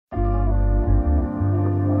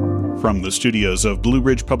From the studios of Blue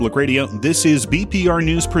Ridge Public Radio, this is BPR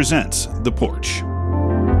News Presents The Porch.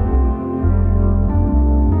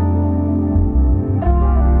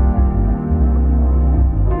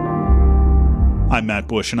 I'm Matt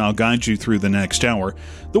Bush, and I'll guide you through the next hour.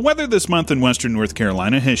 The weather this month in western North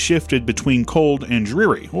Carolina has shifted between cold and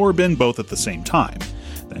dreary, or been both at the same time.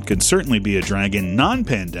 That could certainly be a drag in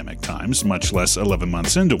non-pandemic times, much less 11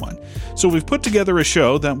 months into one. So we've put together a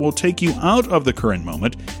show that will take you out of the current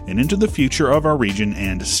moment and into the future of our region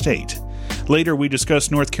and state. Later, we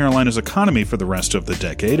discuss North Carolina's economy for the rest of the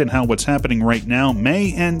decade and how what's happening right now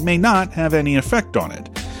may and may not have any effect on it.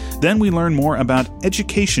 Then we learn more about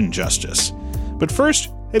education justice. But first,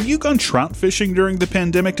 have you gone trout fishing during the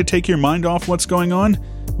pandemic to take your mind off what's going on?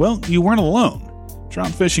 Well, you weren't alone.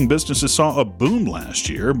 Trout fishing businesses saw a boom last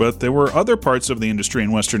year, but there were other parts of the industry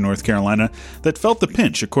in western North Carolina that felt the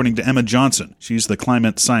pinch, according to Emma Johnson. She's the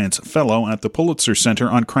Climate Science Fellow at the Pulitzer Center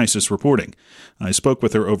on Crisis Reporting. I spoke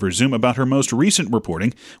with her over Zoom about her most recent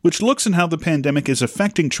reporting, which looks at how the pandemic is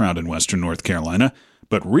affecting trout in western North Carolina,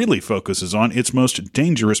 but really focuses on its most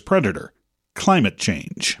dangerous predator, climate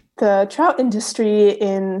change. The trout industry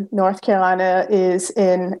in North Carolina is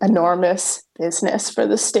an enormous business for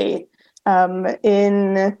the state.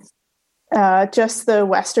 In just the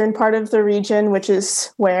western part of the region, which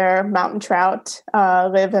is where mountain trout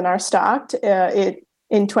live and are stocked, it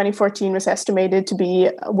in 2014 was estimated to be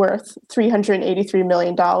worth $383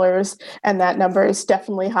 million. And that number is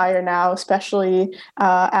definitely higher now, especially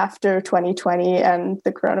after 2020 and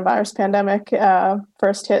the coronavirus pandemic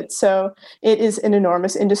first hit. So it is an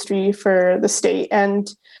enormous industry for the state.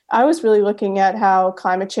 And I was really looking at how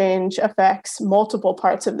climate change affects multiple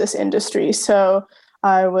parts of this industry. So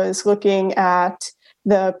I was looking at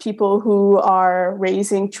the people who are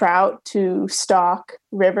raising trout to stock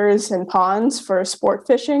rivers and ponds for sport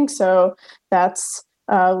fishing. So that's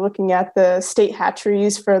looking at the state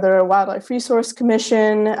hatcheries for the Wildlife Resource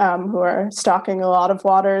Commission, who are stocking a lot of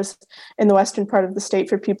waters in the western part of the state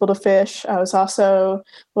for people to fish. I was also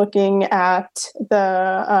looking at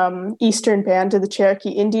the eastern band of the Cherokee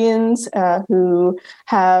Indians, who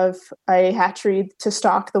have a hatchery to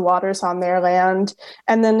stock the waters on their land,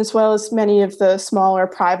 and then as well as many of the smaller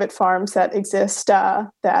private farms that exist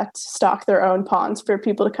that stock their own ponds for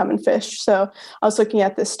people to come and fish. So I was looking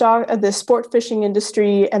at the sport fishing industry,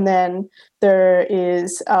 and then there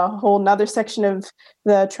is a whole nother section of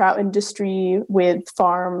the trout industry with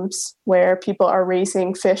farms where people are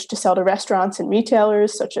raising fish to sell to restaurants and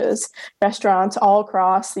retailers, such as restaurants all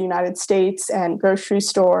across the United States and grocery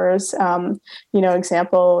stores.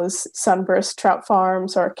 Examples, Sunburst Trout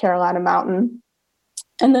Farms or Carolina Mountain.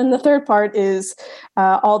 And then the third part is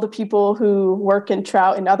all the people who work in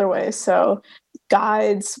trout in other ways. So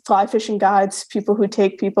guides, fly fishing guides, people who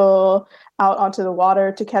take people out onto the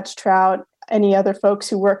water to catch trout, any other folks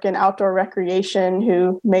who work in outdoor recreation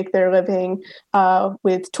who make their living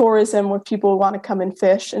with tourism where people want to come and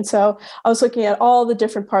fish. And so I was looking at all the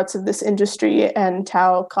different parts of this industry and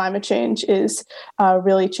how climate change is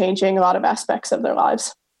really changing a lot of aspects of their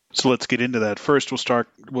lives. So let's get into that. First,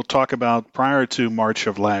 we'll talk about prior to March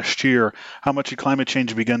of last year, how much climate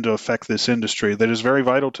change began to affect this industry that is very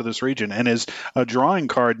vital to this region and is a drawing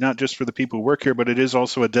card, not just for the people who work here, but it is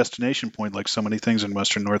also a destination point, like so many things in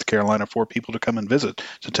western North Carolina, for people to come and visit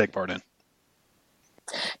to take part in.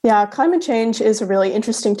 Yeah, climate change is a really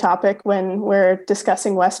interesting topic when we're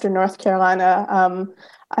discussing western North Carolina.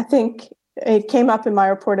 I think it came up in my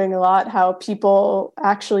reporting a lot how people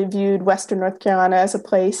actually viewed western North Carolina as a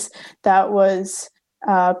place that was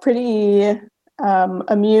pretty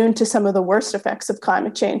immune to some of the worst effects of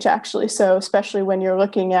climate change, actually. So especially when you're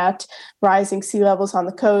looking at rising sea levels on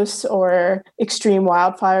the coast or extreme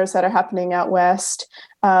wildfires that are happening out west.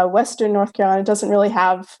 Western North Carolina doesn't really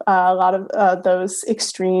have a lot of those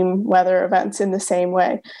extreme weather events in the same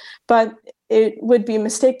way. But it would be a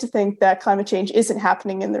mistake to think that climate change isn't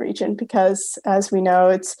happening in the region because, as we know,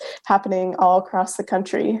 it's happening all across the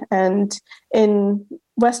country. And in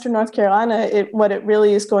western North Carolina, what it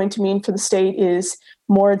really is going to mean for the state is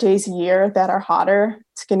more days a year that are hotter.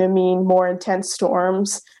 It's going to mean more intense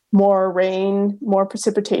storms, more rain, more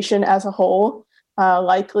precipitation as a whole,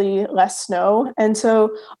 likely less snow. And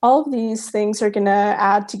so all of these things are going to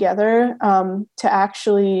add together to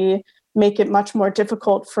actually make it much more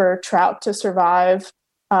difficult for trout to survive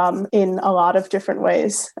in a lot of different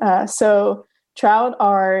ways. So trout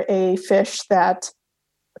are a fish that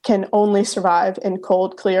can only survive in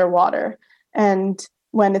cold, clear water. And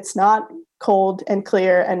when it's not cold and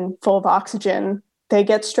clear and full of oxygen, they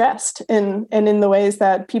get stressed and in the ways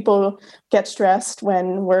that people get stressed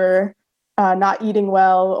when we're not eating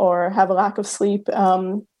well or have a lack of sleep.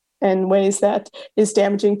 in ways that is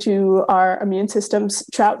damaging to our immune systems,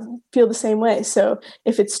 trout feel the same way. So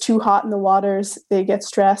if it's too hot in the waters, they get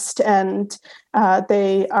stressed, and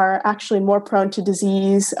they are actually more prone to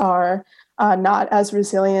disease, are not as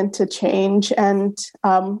resilient to change, and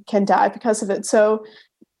can die because of it. So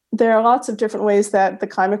there are lots of different ways that the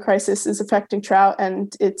climate crisis is affecting trout,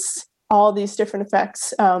 and it's all these different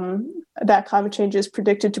effects that climate change is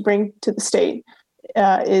predicted to bring to the state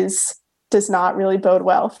does not really bode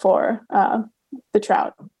well for the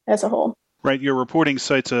trout as a whole. Right. Your reporting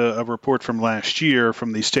cites a report from last year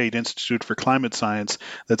from the State Institute for Climate Science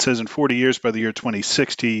that says in 40 years, by the year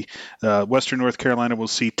 2060, Western North Carolina will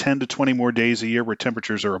see 10 to 20 more days a year where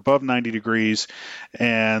temperatures are above 90 degrees,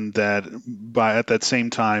 and that at that same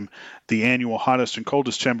time, the annual hottest and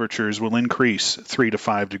coldest temperatures will increase 3 to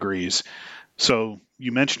 5 degrees. So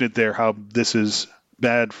you mentioned it there, how this is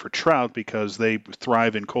bad for trout because they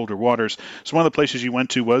thrive in colder waters. So one of the places you went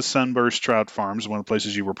to was Sunburst Trout Farms, one of the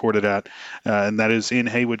places you reported at, and that is in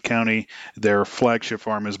Haywood County. Their flagship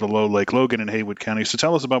farm is below Lake Logan in Haywood County. So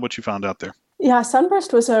tell us about what you found out there. Yeah,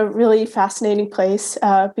 Sunburst was a really fascinating place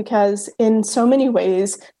because in so many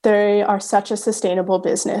ways, they are such a sustainable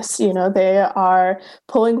business. You know, they are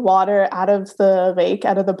pulling water out of the lake,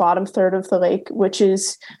 out of the bottom third of the lake, which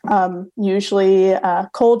is usually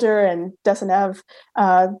colder and doesn't have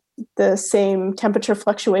the same temperature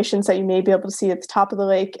fluctuations that you may be able to see at the top of the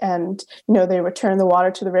lake. And, you know, they return the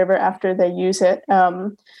water to the river after they use it.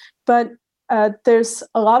 But there's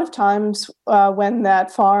a lot of times when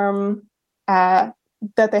that farm that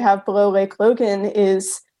they have below Lake Logan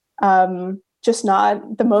is just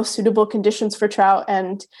not the most suitable conditions for trout.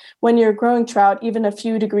 And when you're growing trout, even a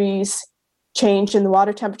few degrees change in the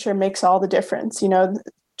water temperature makes all the difference. You know,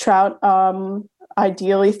 trout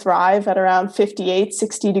ideally thrive at around 58,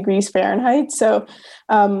 60 degrees Fahrenheit. So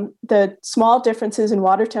the small differences in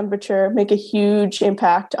water temperature make a huge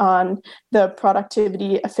impact on the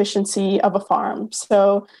productivity, efficiency of a farm.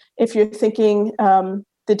 So if you're thinking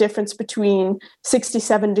the difference between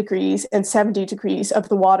 67 degrees and 70 degrees of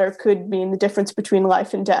the water could mean the difference between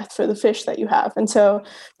life and death for the fish that you have. And so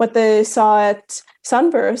what they saw at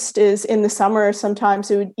Sunburst is in the summer,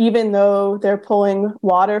 sometimes even though they're pulling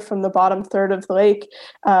water from the bottom third of the lake,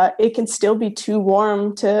 it can still be too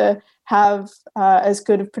warm to have as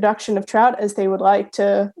good of production of trout as they would like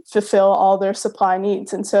to fulfill all their supply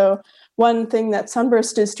needs. And so one thing that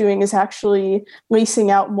Sunburst is doing is actually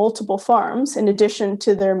leasing out multiple farms in addition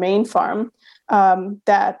to their main farm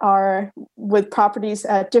that are with properties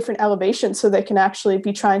at different elevations, so they can actually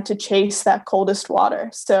be trying to chase that coldest water.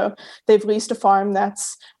 So they've leased a farm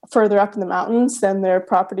that's further up in the mountains than their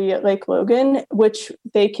property at Lake Logan, which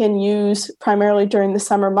they can use primarily during the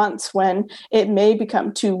summer months when it may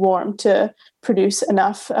become too warm to produce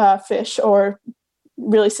enough fish or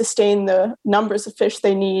really sustain the numbers of fish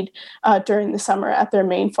they need during the summer at their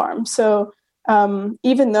main farm. So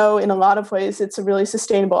even though in a lot of ways it's a really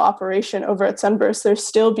sustainable operation over at Sunburst, they're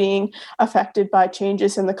still being affected by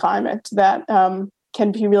changes in the climate that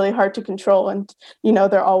can be really hard to control. And, you know,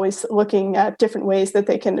 they're always looking at different ways that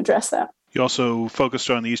they can address that. You also focused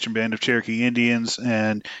on the Eastern Band of Cherokee Indians,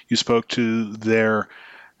 and you spoke to their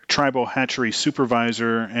tribal hatchery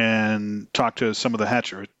supervisor and talked to some of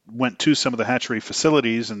the went to some of the hatchery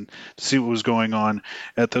facilities and to see what was going on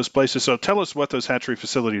at those places. So tell us what those hatchery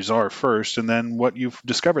facilities are first, and then what you've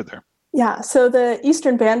discovered there. Yeah, so the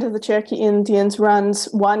Eastern Band of the Cherokee Indians runs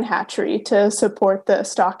one hatchery to support the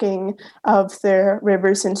stocking of their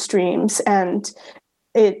rivers and streams, and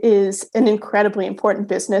it is an incredibly important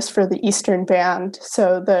business for the Eastern Band.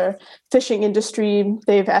 So the fishing industry,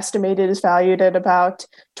 they've estimated, is valued at about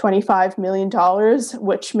 $25 million,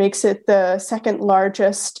 which makes it the second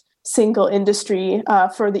largest single industry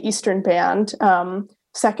for the Eastern Band,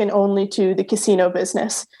 second only to the casino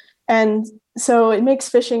business. And so it makes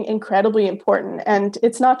fishing incredibly important. And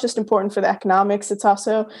it's not just important for the economics, it's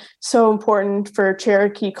also so important for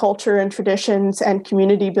Cherokee culture and traditions and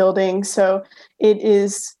community building. So it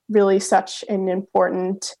is really such an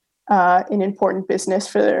important business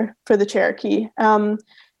for the Cherokee.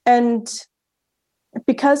 And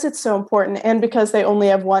because it's so important, and because they only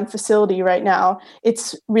have one facility right now,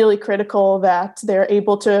 it's really critical that they're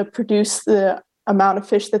able to produce the amount of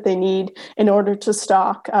fish that they need in order to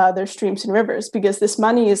stock their streams and rivers, because this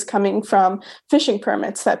money is coming from fishing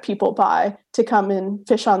permits that people buy to come and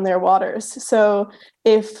fish on their waters. So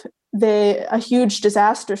if a huge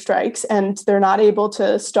disaster strikes and they're not able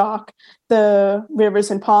to stock the rivers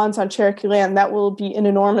and ponds on Cherokee land, that will be an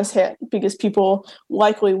enormous hit because people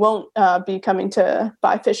likely won't be coming to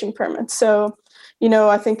buy fishing permits. So, you know,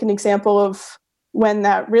 I think an example of when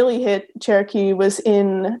that really hit Cherokee was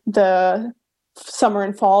in the summer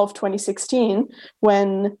and fall of 2016,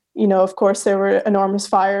 when, of course, there were enormous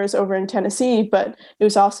fires over in Tennessee, but it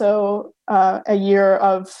was also a year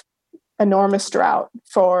of enormous drought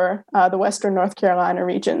for the Western North Carolina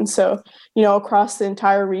region. So, across the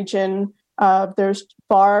entire region, there's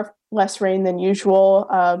far less rain than usual.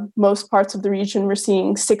 Most parts of the region were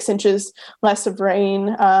seeing 6 inches less of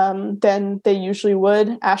rain than they usually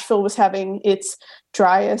would. Asheville was having its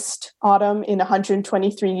driest autumn in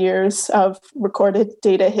 123 years of recorded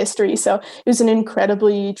data history. So it was an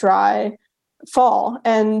incredibly dry fall.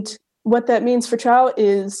 And what that means for trout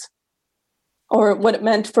is, or what it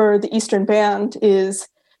meant for the Eastern Band, is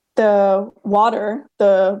the water,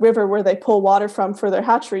 the river where they pull water from for their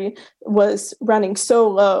hatchery, was running so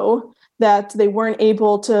low that they weren't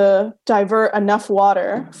able to divert enough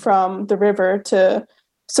water from the river to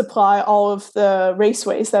supply all of the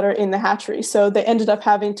raceways that are in the hatchery. So they ended up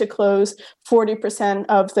having to close 40%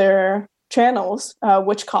 of their channels,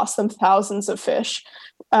 which cost them thousands of fish.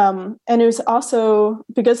 And it was also,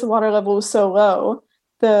 because the water level was so low,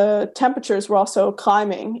 the temperatures were also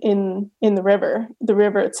climbing in the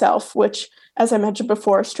river itself, which, as I mentioned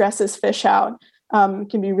before, stresses fish out,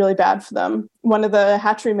 can be really bad for them. One of the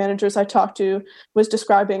hatchery managers I talked to was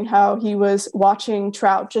describing how he was watching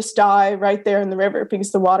trout just die right there in the river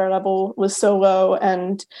because the water level was so low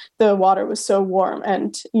and the water was so warm.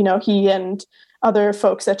 And, he and other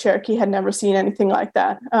folks at Cherokee had never seen anything like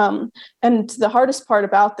that. And the hardest part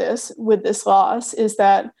about this, with this loss, is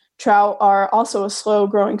that trout are also a slow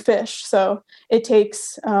growing fish. So it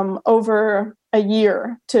takes over a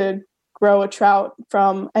year to grow a trout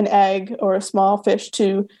from an egg or a small fish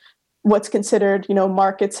to what's considered,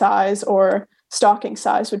 market size or stocking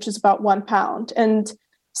size, which is about 1 pound. And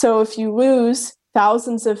so if you lose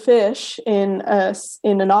thousands of fish in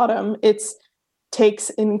an autumn, it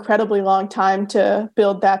takes an incredibly long time to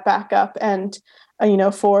build that back up. And,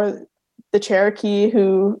 for the Cherokee,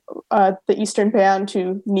 the Eastern Band,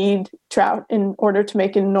 who need trout in order to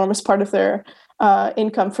make an enormous part of their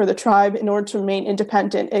income for the tribe, in order to remain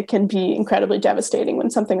independent, it can be incredibly devastating when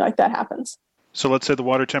something like that happens. So let's say the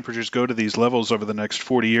water temperatures go to these levels over the next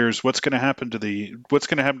 40 years. What's going to happen to the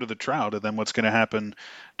trout, and then what's going to happen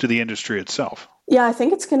to the industry itself? Yeah, I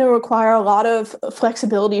think it's going to require a lot of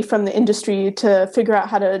flexibility from the industry to figure out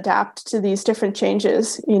how to adapt to these different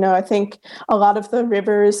changes. I think a lot of the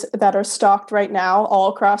rivers that are stocked right now all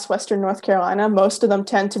across Western North Carolina, most of them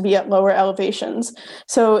tend to be at lower elevations.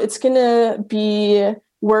 So it's going to be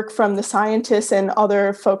work from the scientists and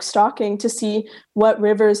other folks stocking to see what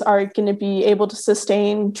rivers are going to be able to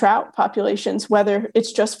sustain trout populations, whether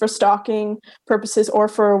it's just for stocking purposes or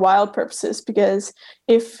for wild purposes. Because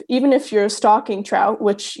even if you're stocking trout,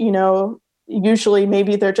 which, usually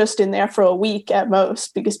maybe they're just in there for a week at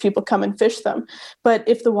most because people come and fish them. But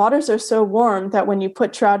if the waters are so warm that when you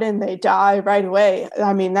put trout in, they die right away,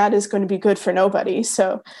 that is going to be good for nobody.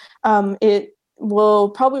 So it will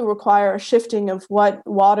probably require a shifting of what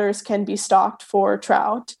waters can be stocked for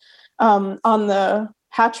trout. On the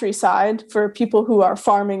hatchery side, for people who are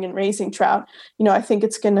farming and raising trout, I think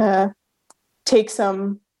it's going to take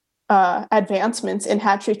some advancements in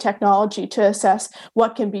hatchery technology to assess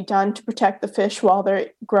what can be done to protect the fish while they're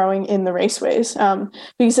growing in the raceways.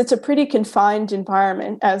 Because it's a pretty confined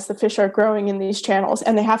environment as the fish are growing in these channels,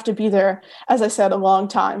 and they have to be there, as I said, a long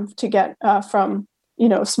time to get from,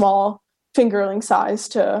 small fingerling size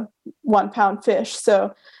to 1 pound fish.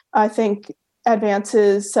 So I think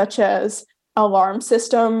advances such as alarm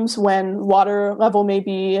systems when water level may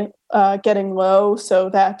be getting low, so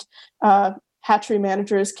that hatchery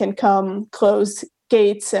managers can come close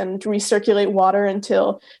gates and recirculate water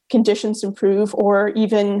until conditions improve, or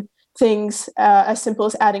even things as simple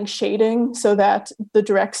as adding shading so that the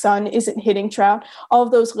direct sun isn't hitting trout. All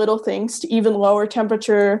of those little things to even lower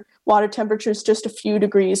water temperatures just a few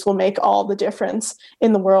degrees will make all the difference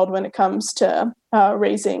in the world when it comes to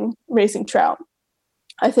raising trout.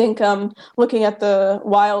 I think looking at the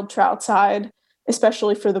wild trout side,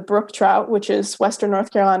 especially for the brook trout, which is Western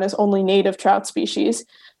North Carolina's only native trout species,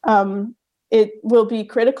 it will be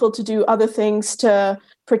critical to do other things to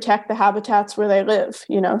protect the habitats where they live.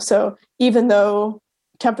 So even though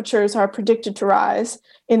temperatures are predicted to rise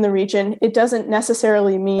in the region, it doesn't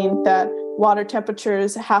necessarily mean that water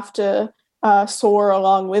temperatures have to soar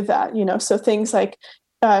along with that. So things like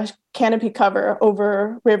canopy cover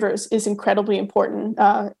over rivers is incredibly important.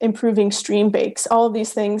 Improving stream banks, all of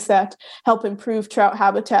these things that help improve trout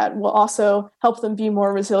habitat will also help them be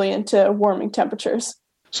more resilient to warming temperatures.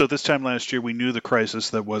 So this time last year, we knew the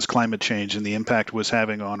crisis that was climate change and the impact it was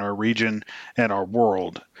having on our region and our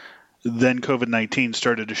world. then COVID-19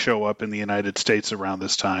 started to show up in the United States around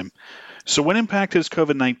this time. So what impact has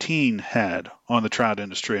COVID-19 had on the trout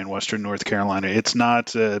industry in Western North Carolina? It's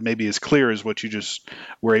not maybe as clear as what you just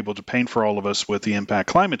were able to paint for all of us with the impact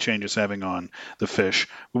climate change is having on the fish.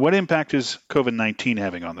 What impact is COVID-19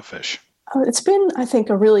 having on the fish? It's been, I think,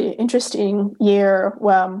 a really interesting year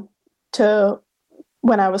to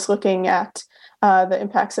when I was looking at the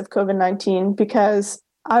impacts of COVID-19, because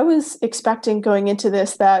I was expecting going into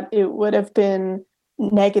this that it would have been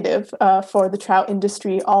negative for the trout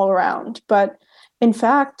industry all around. But in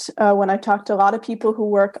fact, when I talked to a lot of people who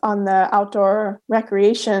work on the outdoor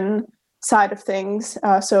recreation side of things,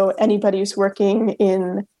 so anybody who's working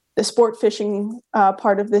in the sport fishing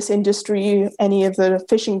part of this industry, any of the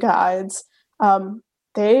fishing guides,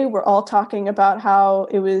 they were all talking about how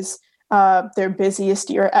it was their busiest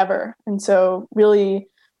year ever. And so really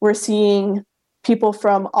we're seeing people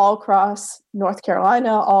from all across North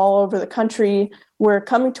Carolina, all over the country, were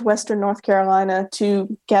coming to Western North Carolina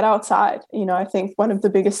to get outside. You know, I think one of the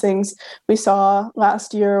biggest things we saw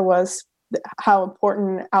last year was how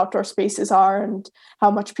important outdoor spaces are and how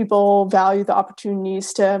much people value the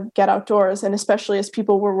opportunities to get outdoors. And especially as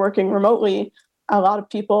people were working remotely, a lot of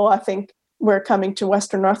people, I think, were coming to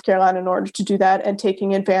Western North Carolina in order to do that and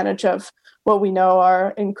taking advantage of what we know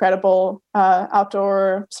are incredible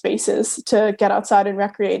outdoor spaces to get outside and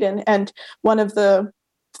recreate in. And one of the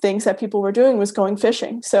things that people were doing was going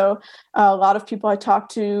fishing. So a lot of people I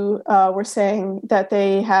talked to were saying that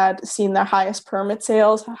they had seen their highest permit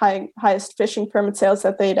sales, highest fishing permit sales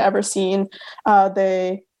that they'd ever seen.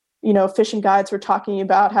 Fishing guides were talking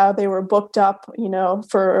about how they were booked up,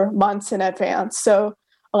 for months in advance. So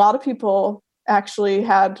a lot of people actually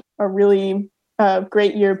had a really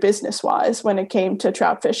great year business-wise when it came to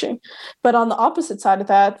trout fishing. But on the opposite side of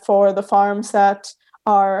that, for the farms that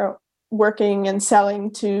are working and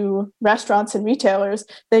selling to restaurants and retailers,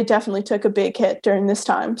 they definitely took a big hit during this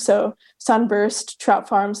time. So Sunburst Trout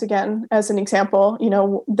Farms, again, as an example,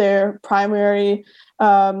 their primary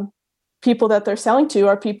people that they're selling to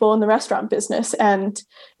are people in the restaurant business. And,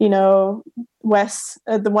 Wes,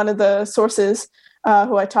 one of the sources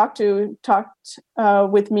who I talked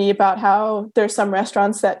with me about how there's some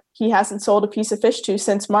restaurants that he hasn't sold a piece of fish to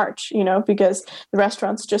since March, because the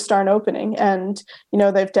restaurants just aren't opening. And,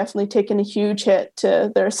 they've definitely taken a huge hit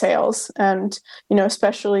to their sales. And,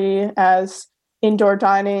 especially as indoor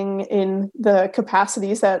dining in the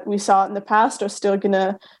capacities that we saw in the past are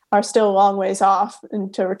still a long ways off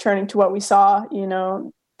into returning to what we saw,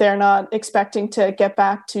 they're not expecting to get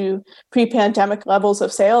back to pre-pandemic levels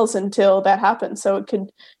of sales until that happens. So it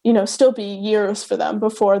could, still be years for them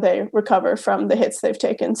before they recover from the hits they've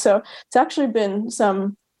taken. So it's actually been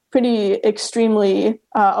some pretty extremely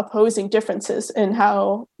opposing differences in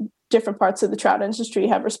how different parts of the trout industry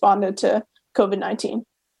have responded to COVID-19.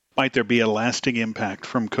 Might there be a lasting impact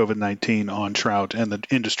from COVID-19 on trout and the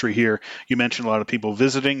industry here? You mentioned a lot of people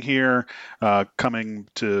visiting here, coming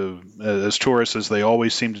to as tourists, as they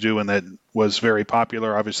always seem to do, and that was very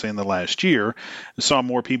popular, obviously, in the last year. I saw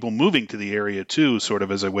more people moving to the area, too, sort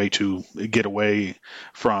of as a way to get away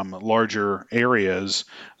from larger areas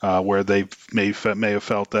where they may have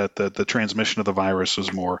felt that the transmission of the virus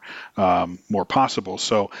was more possible.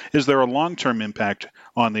 So is there a long-term impact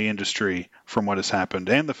on the industry from what has happened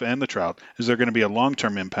and the trout? Is there going to be a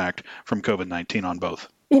long-term impact from COVID-19 on both?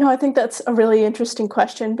 I think that's a really interesting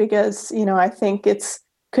question because, I think it's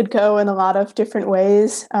could go in a lot of different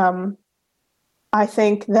ways. I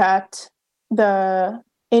think that the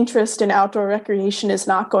interest in outdoor recreation is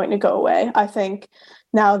not going to go away. I think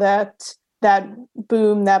now that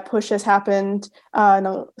boom, that push has happened, and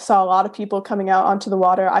I saw a lot of people coming out onto the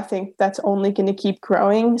water, I think that's only going to keep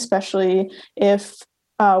growing, especially if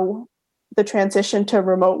the transition to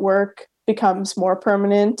remote work becomes more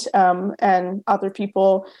permanent and other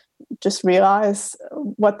people just realize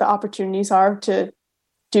what the opportunities are to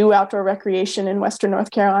do outdoor recreation in Western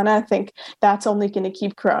North Carolina. I think that's only going to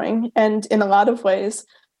keep growing. And in a lot of ways,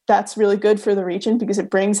 that's really good for the region because it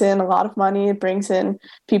brings in a lot of money. It brings in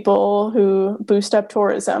people who boost up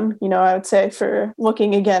tourism. I would say for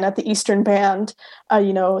looking again at the Eastern Band,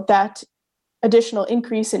 that additional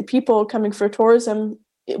increase in people coming for tourism,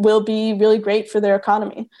 it will be really great for their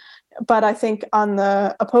economy. But I think on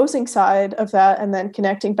the opposing side of that, and then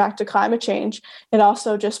connecting back to climate change, it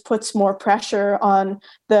also just puts more pressure on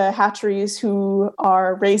the hatcheries who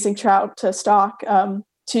are raising trout to stock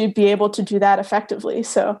to be able to do that effectively.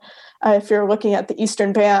 So if you're looking at the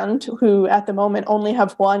Eastern Band, who at the moment only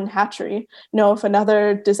have one hatchery, if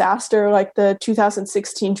another disaster like the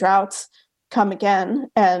 2016 droughts come again,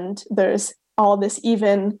 and there's all this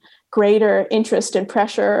even greater interest and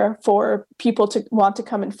pressure for people to want to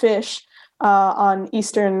come and fish on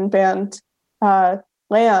Eastern Band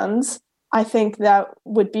lands, I think that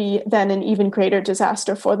would be then an even greater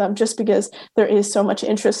disaster for them, just because there is so much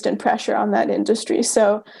interest and pressure on that industry.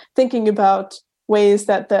 So thinking about ways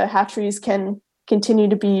that the hatcheries can continue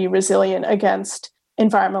to be resilient against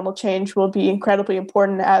environmental change will be incredibly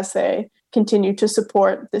important as they continue to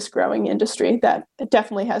support this growing industry that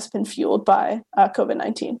definitely has been fueled by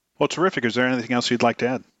COVID-19. Well, terrific. Is there anything else you'd like to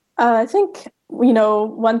add? I think,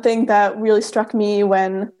 one thing that really struck me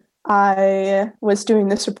when I was doing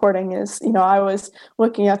this reporting is, I was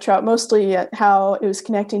looking at trout mostly at how it was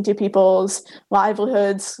connecting to people's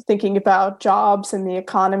livelihoods, thinking about jobs and the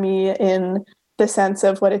economy in the sense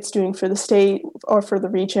of what it's doing for the state or for the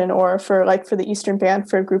region or for the Eastern Band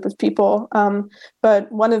for a group of people.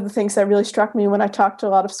 But one of the things that really struck me when I talked to a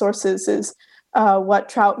lot of sources is what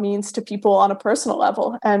trout means to people on a personal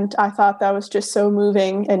level. And I thought that was just so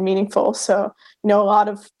moving and meaningful. So, a lot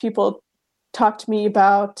of people talked to me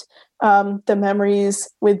about the memories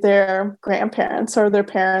with their grandparents or their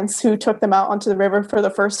parents who took them out onto the river for the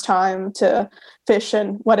first time to fish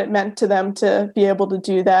and what it meant to them to be able to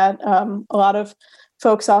do that. A lot of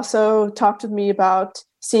folks also talked with me about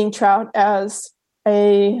seeing trout as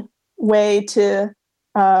a way to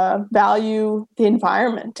value the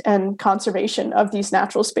environment and conservation of these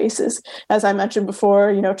natural spaces. As I mentioned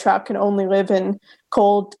before, trout can only live in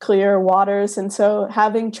cold, clear waters. And so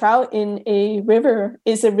having trout in a river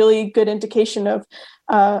is a really good indication of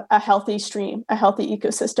a healthy stream, a healthy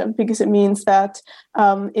ecosystem, because it means that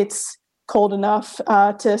it's cold enough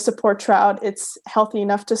to support trout. It's healthy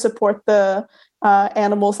enough to support the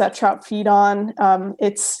animals that trout feed on.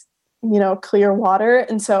 It's clear water.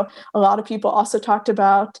 And so a lot of people also talked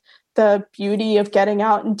about the beauty of getting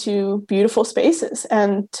out into beautiful spaces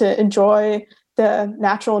and to enjoy the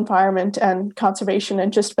natural environment and conservation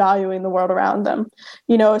and just valuing the world around them.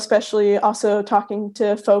 Especially also talking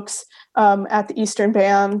to folks at the Eastern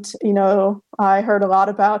Band, I heard a lot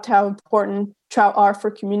about how important trout are for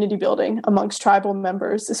community building amongst tribal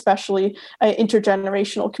members, especially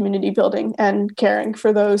intergenerational community building and caring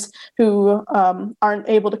for those who aren't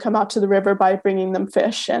able to come out to the river by bringing them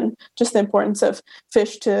fish, and just the importance of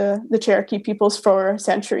fish to the Cherokee peoples for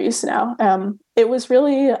centuries now. It was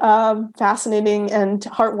really fascinating and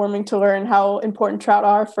heartwarming to learn how important trout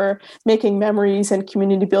are for making memories and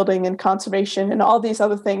community building and conservation and all these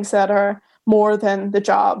other things that are more than the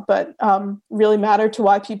job, but really matter to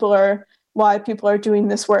why people are doing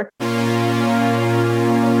this work.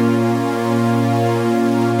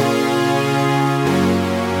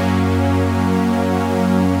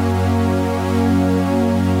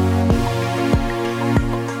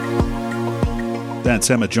 That's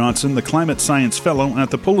Emma Johnson, the Climate Science Fellow at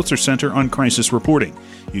the Pulitzer Center on Crisis Reporting.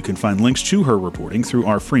 You can find links to her reporting through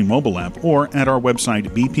our free mobile app or at our website,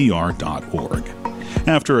 bpr.org.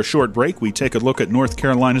 After a short break, we take a look at North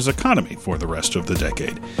Carolina's economy for the rest of the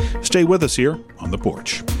decade. Stay with us here on The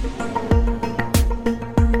Porch.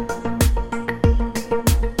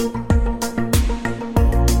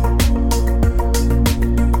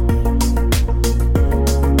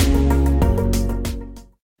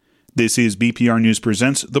 This is BPR News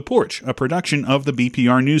Presents The Porch, a production of the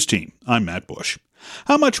BPR News team. I'm Matt Bush.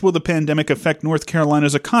 How much will the pandemic affect North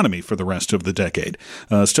Carolina's economy for the rest of the decade?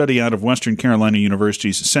 A study out of Western Carolina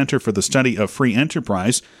University's Center for the Study of Free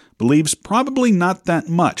Enterprise believes probably not that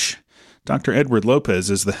much. Dr. Edward Lopez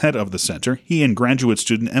is the head of the center. He and graduate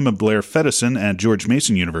student Emma Blair Feddison at George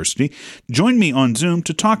Mason University joined me on Zoom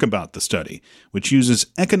to talk about the study, which uses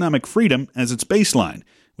economic freedom as its baseline,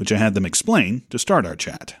 which I had them explain to start our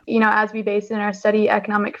chat. As we base in our study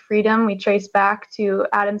economic freedom, we trace back to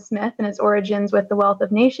Adam Smith and his origins with The Wealth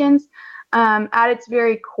of Nations. At its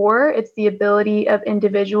very core, it's the ability of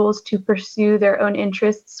individuals to pursue their own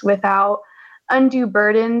interests without undue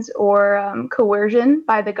burdens or coercion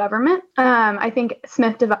by the government. I think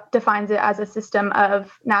Smith defines it as a system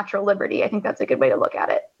of natural liberty. I think that's a good way to look at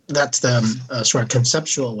it. That's the sort of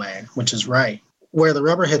conceptual way, which is right. Where the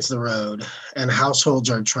rubber hits the road and households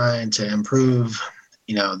are trying to improve,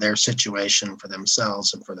 their situation for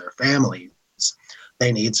themselves and for their families,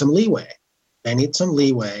 they need some leeway. They need some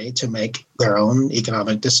leeway to make their own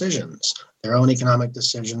economic decisions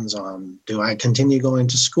on, do I continue going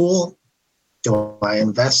to school? Do I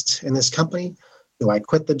invest in this company? Do I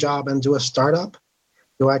quit the job and do a startup?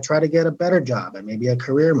 Do I try to get a better job and maybe a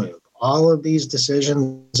career move? All of these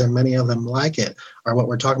decisions, and many of them like it, are what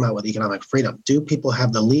we're talking about with economic freedom. Do people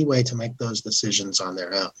have the leeway to make those decisions on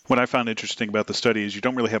their own? What I found interesting about the study is you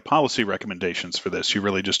don't really have policy recommendations for this. You're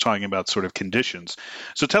really just talking about sort of conditions.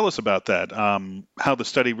 So tell us about that, how the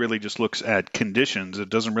study really just looks at conditions. It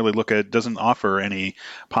doesn't offer any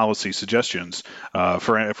policy suggestions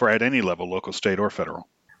for at any level, local, state, or federal.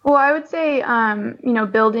 Well, I would say,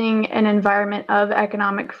 building an environment of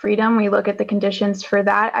economic freedom, we look at the conditions for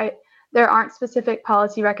that. There aren't specific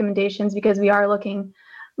policy recommendations because we are looking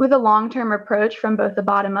with a long-term approach from both the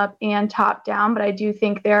bottom up and top down. But I do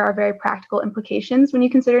think there are very practical implications when you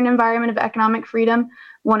consider an environment of economic freedom.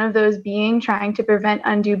 One of those being trying to prevent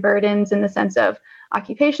undue burdens in the sense of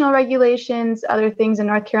occupational regulations. Other things in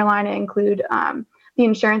North Carolina include the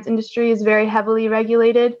insurance industry is very heavily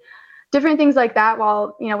regulated. Different things like that.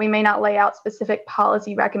 While we may not lay out specific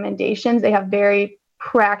policy recommendations, they have very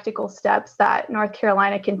practical steps that North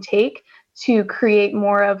Carolina can take to create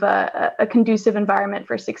more of a conducive environment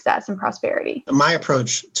for success and prosperity. My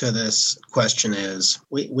approach to this question is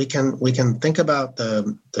we can think about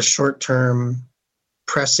the short-term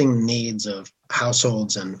pressing needs of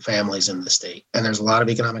households and families in the state, and there's a lot of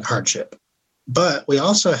economic hardship. But we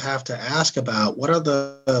also have to ask about what are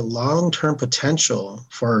the long-term potential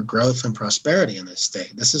for growth and prosperity in this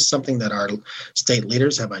state. This is something that our state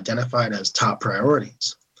leaders have identified as top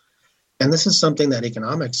priorities. And this is something that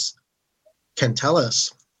economics can tell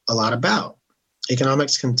us a lot about.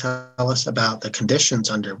 Economics can tell us about the conditions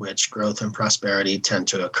under which growth and prosperity tend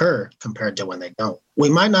to occur compared to when they don't. We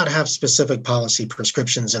might not have specific policy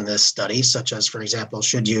prescriptions in this study, such as, for example,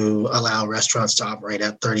 should you allow restaurants to operate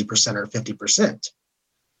at 30% or 50%?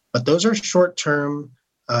 But those are short-term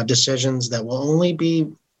decisions that will only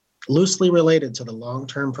be loosely related to the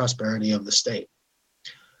long-term prosperity of the state.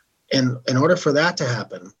 And in order for that to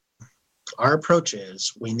happen, our approach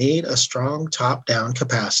is we need a strong top-down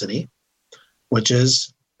capacity, which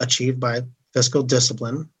is achieved by fiscal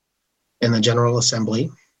discipline in the General Assembly.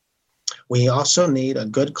 We also need a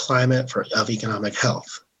good climate of economic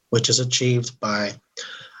health, which is achieved by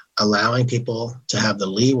allowing people to have the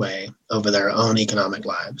leeway over their own economic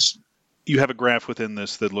lives. You have a graph within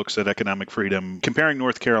this that looks at economic freedom, comparing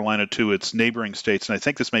North Carolina to its neighboring states. And I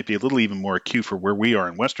think this might be a little even more acute for where we are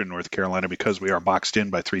in Western North Carolina because we are boxed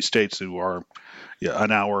in by 3 states who are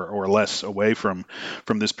an hour or less away from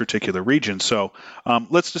this particular region. So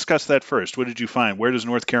let's discuss that first. What did you find? Where does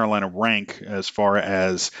North Carolina rank as far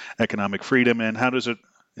as economic freedom, and how does it,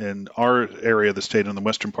 in our area of the state, in the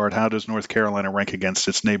western part, how does North Carolina rank against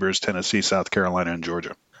its neighbors, Tennessee, South Carolina, and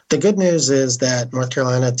Georgia? The good news is that North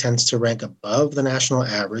Carolina tends to rank above the national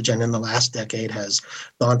average, and in the last decade has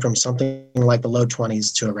gone from something like the low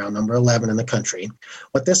 20s to around number 11 in the country.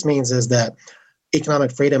 What this means is that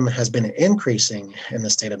economic freedom has been increasing in the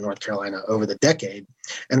state of North Carolina over the decade,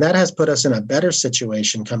 and that has put us in a better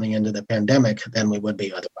situation coming into the pandemic than we would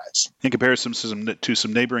be otherwise. In comparison to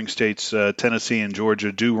some neighboring states, Tennessee and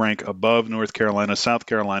Georgia do rank above North Carolina. South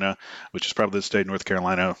Carolina, which is probably the state North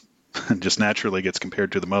Carolina just naturally gets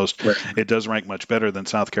compared to the most. Right. It does rank much better than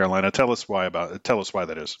South Carolina. Tell us why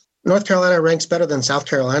that is. North Carolina ranks better than South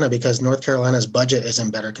Carolina because North Carolina's budget is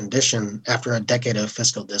in better condition after a decade of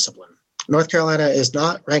fiscal discipline. North Carolina is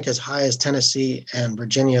not ranked as high as Tennessee and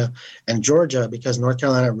Virginia and Georgia because North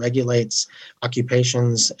Carolina regulates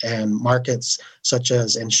occupations and markets such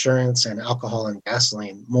as insurance and alcohol and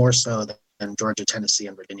gasoline more so than Georgia, Tennessee,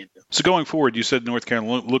 and Virginia do. So going forward, you said North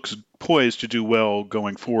Carolina looks poised to do well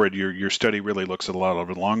going forward. Your study really looks at a lot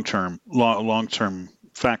of long-term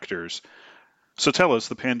factors. So tell us,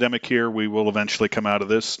 the pandemic here, we will eventually come out of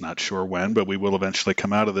this. Not sure when, but we will eventually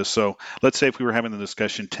come out of this. So let's say if we were having the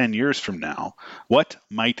discussion 10 years from now, what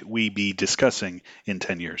might we be discussing in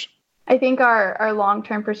 10 years? I think our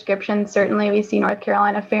long-term prescriptions, certainly we see North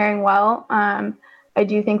Carolina faring well. I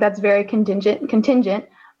do think that's very contingent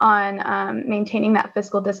on maintaining that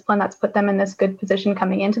fiscal discipline that's put them in this good position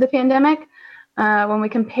coming into the pandemic. When we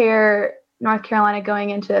compare North Carolina going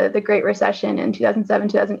into the Great Recession in 2007,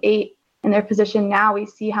 2008, and their position now, we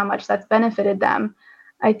see how much that's benefited them.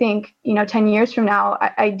 I think, 10 years from now,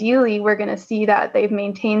 ideally, we're going to see that they've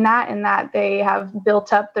maintained that and that they have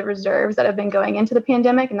built up the reserves that have been going into the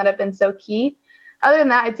pandemic and that have been so key. Other than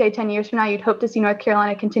that, I'd say 10 years from now, you'd hope to see North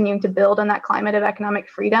Carolina continuing to build on that climate of economic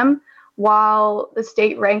freedom. While the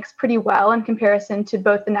state ranks pretty well in comparison to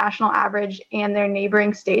both the national average and their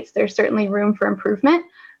neighboring states, there's certainly room for improvement.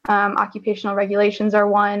 Occupational regulations are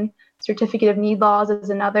one. certificate of need laws is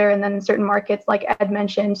another. And then in certain markets, like Ed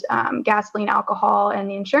mentioned, gasoline, alcohol, and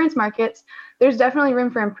the insurance markets, there's definitely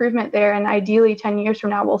room for improvement there. And ideally, 10 years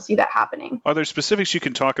from now, we'll see that happening. Are there specifics you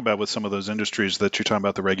can talk about with some of those industries that you're talking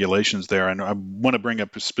about, the regulations there? And I want to bring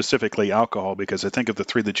up specifically alcohol, because I think of the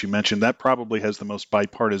three that you mentioned, that probably has the most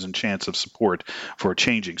bipartisan chance of support for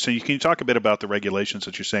changing. So can you talk a bit about the regulations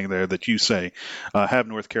that you're saying there that you say have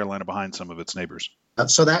North Carolina behind some of its neighbors?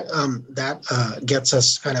 So that gets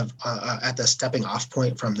us kind of at the stepping off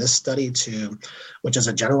point from this study which is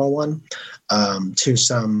a general one, to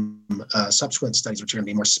some subsequent studies, which are going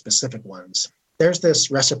to be more specific ones. There's this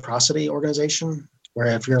reciprocity organization where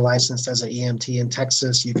if you're licensed as an EMT in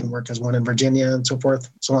Texas, you can work as one in Virginia and so forth,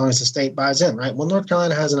 so long as the state buys in, right? Well, North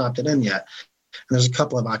Carolina hasn't opted in yet. And there's a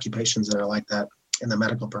couple of occupations that are like that in the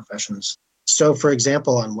medical professions. So, for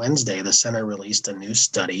example, on Wednesday, the center released a new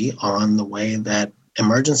study on the way that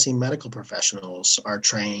emergency medical professionals are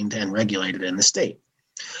trained and regulated in the state.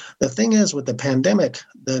 The thing is, with the pandemic,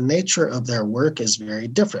 the nature of their work is very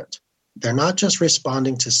different. They're not just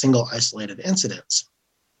responding to single isolated incidents.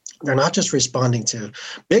 They're not just responding to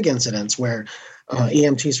big incidents where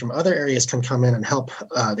EMTs from other areas can come in and help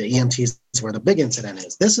the EMTs where the big incident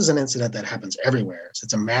is. This is an incident that happens everywhere. So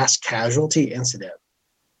it's a mass casualty incident.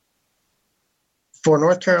 For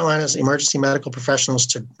North Carolina's emergency medical professionals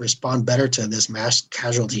to respond better to this mass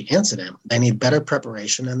casualty incident, they need better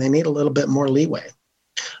preparation and they need a little bit more leeway.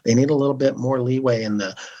 They need a little bit more leeway in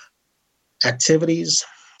the activities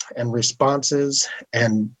and responses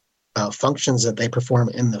and functions that they perform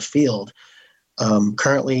in the field.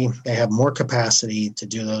 Currently, they have more capacity to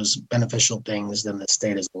do those beneficial things than the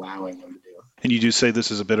state is allowing them to do. And you do say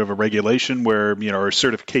this is a bit of a regulation where, or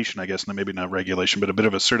certification, I guess, maybe not regulation, but a bit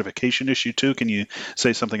of a certification issue too. Can you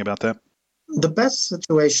say something about that? The best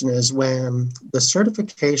situation is when the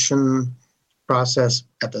certification process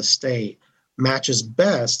at the state matches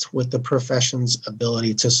best with the profession's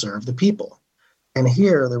ability to serve the people. And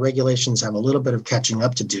here, the regulations have a little bit of catching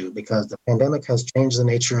up to do because the pandemic has changed the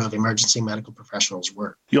nature of emergency medical professionals'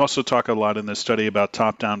 work. You also talk a lot in this study about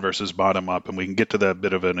top-down versus bottom-up, and we can get to that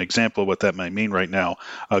bit of an example of what that might mean right now.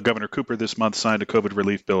 Governor Cooper this month signed a COVID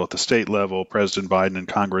relief bill at the state level. President Biden and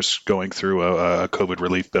Congress going through a COVID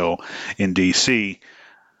relief bill in D.C.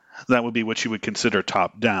 That would be what you would consider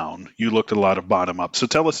top-down. You looked at a lot of bottom-up. So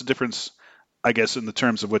tell us the difference, I guess, in the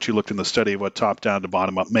terms of what you looked in the study of what top-down to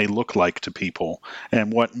bottom-up may look like to people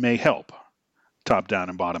and what may help top-down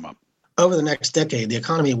and bottom-up. Over the next decade, the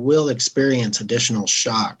economy will experience additional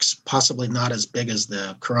shocks, possibly not as big as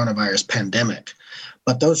the coronavirus pandemic.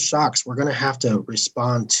 But those shocks, we're going to have to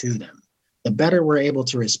respond to them. The better we're able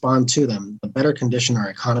to respond to them, the better condition our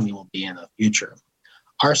economy will be in the future.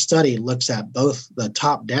 Our study looks at both the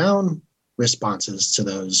top-down responses to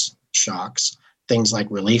those shocks, things like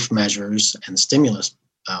relief measures and stimulus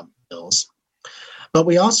bills. But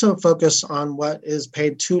we also focus on what is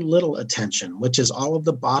paid too little attention, which is all of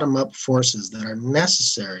the bottom-up forces that are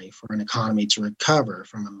necessary for an economy to recover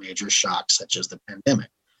from a major shock such as the pandemic.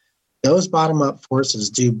 Those bottom-up forces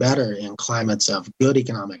do better in climates of good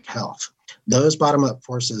economic health. Those bottom-up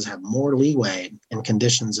forces have more leeway in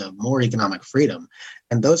conditions of more economic freedom,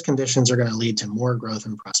 and those conditions are going to lead to more growth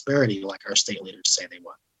and prosperity like our state leaders say they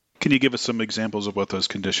want. Can you give us some examples of what those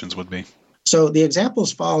conditions would be? So the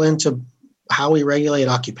examples fall into how we regulate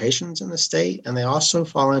occupations in the state, and they also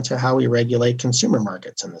fall into how we regulate consumer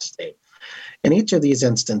markets in the state. In each of these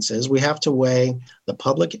instances, we have to weigh the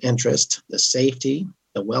public interest, the safety,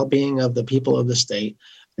 the well-being of the people of the state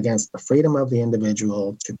against the freedom of the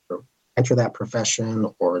individual to enter that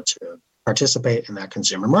profession or to participate in that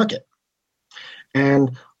consumer market.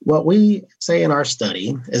 And what we say in our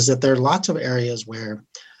study is that there are lots of areas where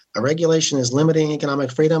a regulation is limiting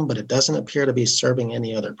economic freedom, but it doesn't appear to be serving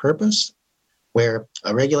any other purpose, where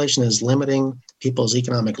a regulation is limiting people's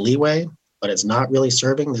economic leeway, but it's not really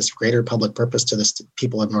serving this greater public purpose to the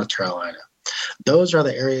people of North Carolina. Those are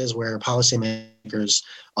the areas where policymakers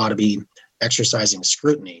ought to be exercising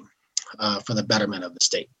scrutiny for the betterment of the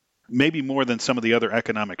state. Maybe more than some of the other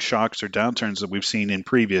economic shocks or downturns that we've seen in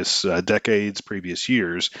previous decades, previous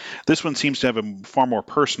years, this one seems to have a far more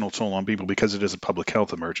personal toll on people because it is a public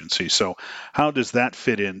health emergency. So how does that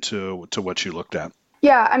fit into what you looked at?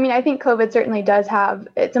 Yeah, I mean, I think COVID certainly does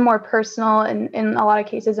it's a more personal and in a lot of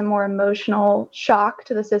cases a more emotional shock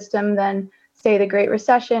to the system than, say, the Great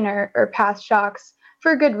Recession or past shocks,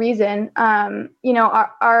 for a good reason. Our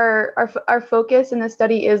focus in the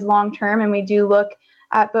study is long-term, and we do look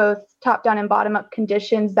at both top-down and bottom-up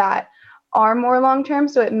conditions that are more long-term.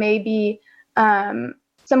 So it may be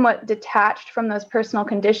somewhat detached from those personal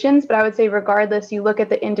conditions. But I would say regardless, you look at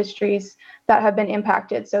the industries that have been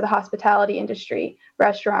impacted. So the hospitality industry,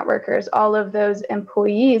 restaurant workers, all of those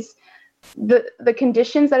employees, the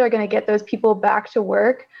conditions that are going to get those people back to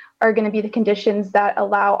work are going to be the conditions that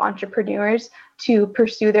allow entrepreneurs to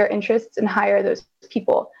pursue their interests and hire those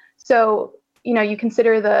people. So, you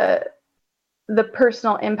consider the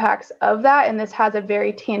personal impacts of that, and this has a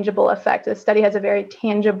very tangible effect. The study has a very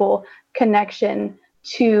tangible connection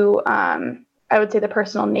to, I would say, the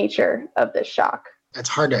personal nature of this shock. It's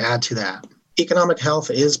hard to add to that. Economic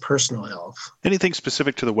health is personal health. Anything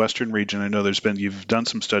specific to the Western region? I know you've done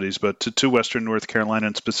some studies, but to Western North Carolina,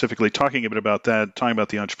 and specifically talking a bit about that, talking about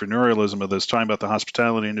the entrepreneurialism of this, talking about the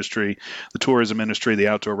hospitality industry, the tourism industry, the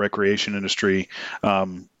outdoor recreation industry.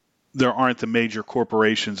 There aren't the major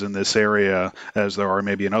corporations in this area as there are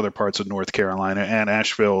maybe in other parts of North Carolina, and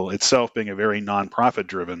Asheville itself being a very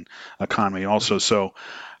nonprofit-driven economy also. So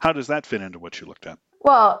how does that fit into what you looked at?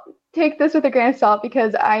 Well, take this with a grain of salt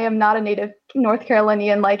because I am not a native North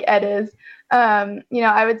Carolinian like Ed is.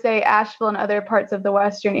 I would say Asheville and other parts of the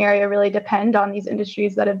Western area really depend on these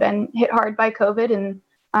industries that have been hit hard by COVID. And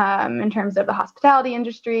in terms of the hospitality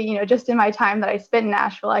industry, just in my time that I spent in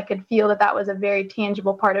Asheville, I could feel that was a very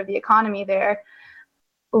tangible part of the economy there.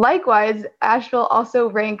 Likewise, Asheville also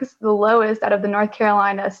ranks the lowest out of the North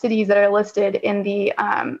Carolina cities that are listed in the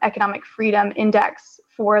Economic Freedom Index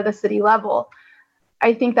for the city level.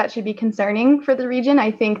 I think that should be concerning for the region. I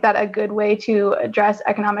think that a good way to address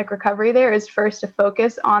economic recovery there is first to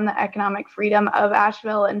focus on the economic freedom of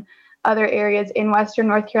Asheville and other areas in Western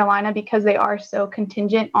North Carolina because they are so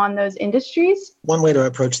contingent on those industries. One way to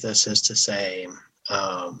approach this is to say,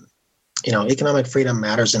 economic freedom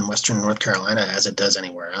matters in Western North Carolina as it does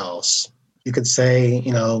anywhere else. You could say,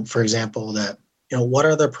 for example, that, what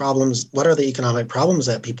are the economic problems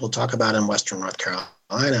that people talk about in Western North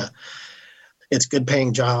Carolina? It's good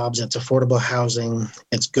paying jobs, it's affordable housing,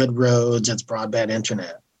 it's good roads, it's broadband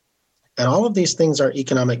internet. And all of these things are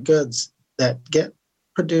economic goods that get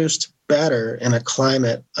produced better in a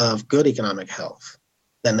climate of good economic health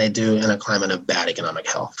than they do in a climate of bad economic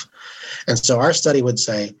health. And so our study would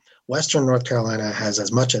say Western North Carolina has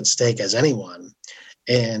as much at stake as anyone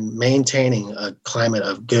in maintaining a climate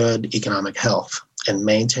of good economic health and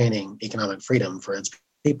maintaining economic freedom for its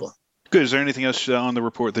people. Good. Is there anything else on the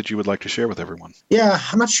report that you would like to share with everyone? Yeah,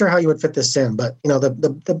 I'm not sure how you would fit this in, but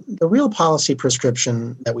the real policy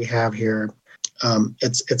prescription that we have here,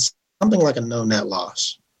 it's something like a no net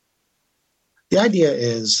loss. The idea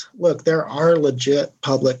is, look, there are legit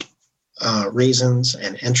public reasons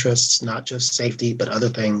and interests, not just safety, but other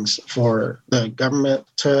things for the government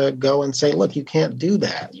to go and say, look, you can't do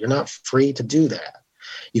that. You're not free to do that.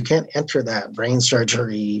 You can't enter that brain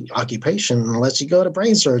surgery occupation unless you go to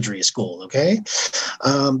brain surgery school, okay?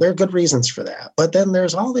 There are good reasons for that. But then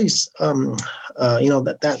there's all these,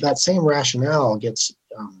 that same rationale gets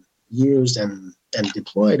used and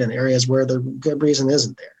deployed in areas where the good reason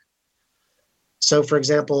isn't there. So, for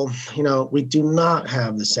example, we do not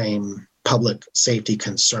have the same public safety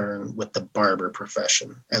concern with the barber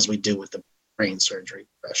profession as we do with the brain surgery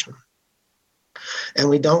profession. And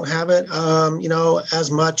we don't have it, as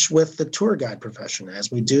much with the tour guide profession as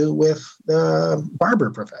we do with the barber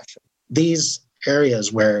profession. These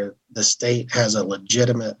areas where the state has a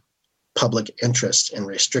legitimate public interest in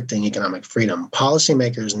restricting economic freedom,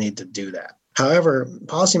 policymakers need to do that. However,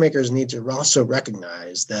 policymakers need to also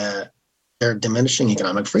recognize that they're diminishing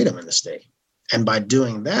economic freedom in the state. And by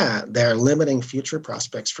doing that, they're limiting future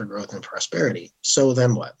prospects for growth and prosperity. So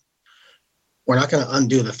then what? We're not going to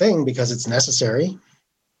undo the thing because it's necessary,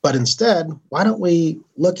 but instead, why don't we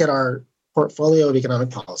look at our portfolio of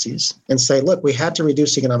economic policies and say, look, we had to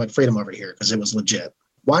reduce economic freedom over here because it was legit.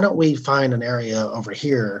 Why don't we find an area over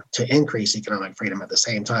here to increase economic freedom at the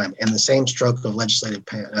same time in the same stroke of legislative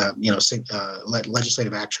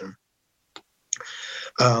action,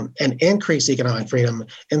 and increase economic freedom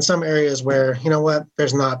in some areas where,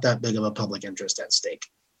 there's not that big of a public interest at stake.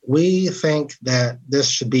 We think that this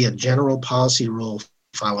should be a general policy rule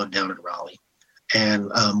followed down in Raleigh.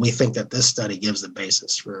 And we think that this study gives the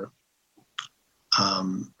basis for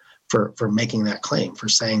making that claim, for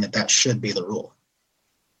saying that should be the rule.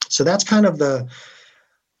 So that's kind of the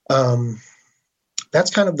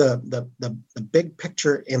big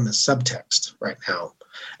picture in the subtext right now.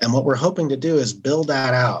 And what we're hoping to do is build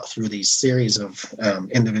that out through these series of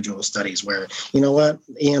individual studies where,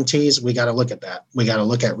 EMTs, we got to look at that. We got to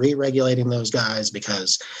look at re-regulating those guys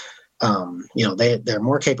because, they're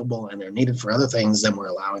more capable and they're needed for other things than we're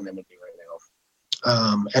allowing them to be right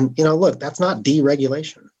now. Look, that's not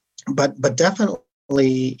deregulation, but definitely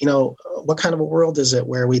ultimately, what kind of a world is it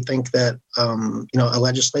where we think that, a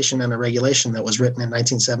legislation and a regulation that was written in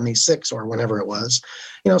 1976 or whenever it was,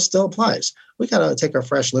 still applies? We got to take a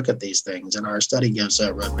fresh look at these things, and our study gives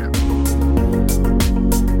a roadmap.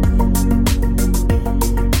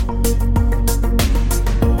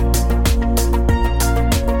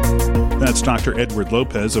 That's Dr. Edward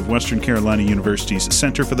Lopez of Western Carolina University's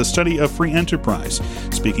Center for the Study of Free Enterprise,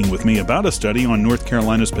 speaking with me about a study on North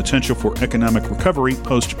Carolina's potential for economic recovery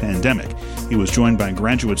post-pandemic. He was joined by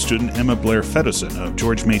graduate student Emma Blair Fedosin of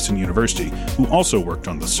George Mason University, who also worked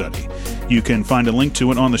on the study. You can find a link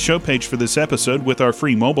to it on the show page for this episode with our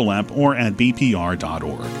free mobile app or at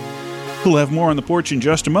bpr.org. We'll have more on the porch in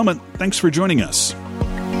just a moment. Thanks for joining us.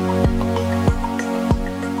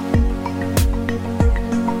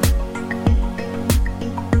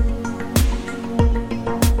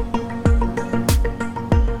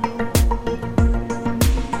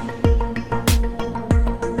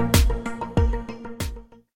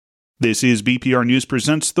 This is BPR News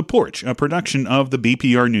Presents The Porch, a production of the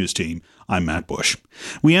BPR News team. I'm Matt Bush.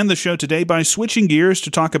 We end the show today by switching gears to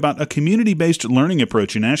talk about a community-based learning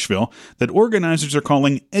approach in Asheville that organizers are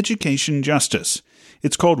calling Education Justice.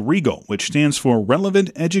 It's called REGAL, which stands for Relevant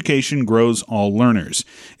Education Grows All Learners.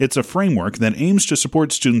 It's a framework that aims to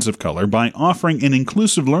support students of color by offering an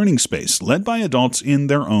inclusive learning space led by adults in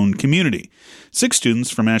their own community. 6 students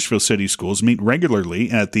from Asheville City Schools meet regularly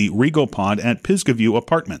at the REGAL Pod at Pisgah View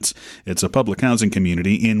Apartments. It's a public housing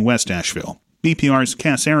community in West Asheville. BPR's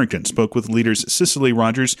Cass Arrington spoke with leaders Cicely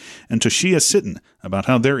Rogers and Toshia Sitton about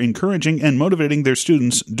how they're encouraging and motivating their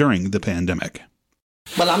students during the pandemic.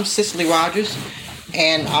 Well, I'm Cicely Rogers,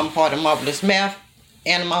 and I'm part of Marvelous Math,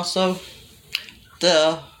 and I'm also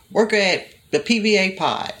the worker at the PVA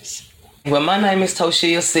Pods. Well, my name is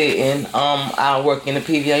Toshia Sitton. I work in the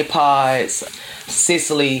PVA Pods.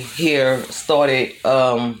 Cicely here started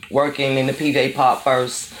working in the PVA Pod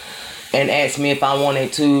first and asked me if I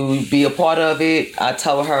wanted to be a part of it. I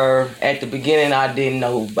told her at the beginning I didn't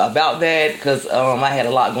know about that because I had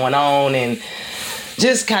a lot going on and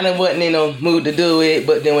just kind of wasn't in a mood to do it.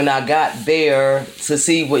 But then when I got there to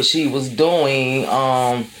see what she was doing,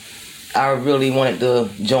 I really wanted to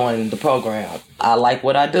join the program. I like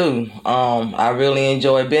what I do. I really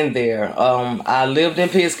enjoy being there. I lived in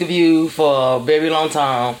Pisgah View for a very long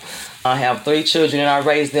time. I have 3 children and I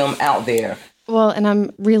raised them out there. Well, and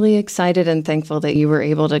I'm really excited and thankful that you were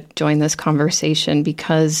able to join this conversation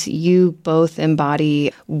because you both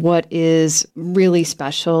embody what is really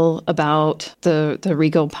special about the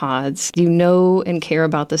REGAL Pods. You know and care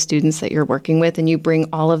about the students that you're working with, and you bring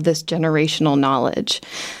all of this generational knowledge.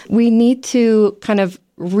 We need to kind of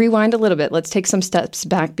rewind a little bit. Let's take some steps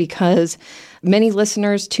back because many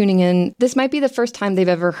listeners tuning in, this might be the first time they've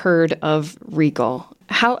ever heard of REGAL.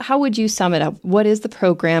 How would you sum it up? What is the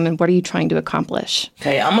program and what are you trying to accomplish?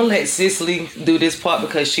 Okay, I'm going to let Cicely do this part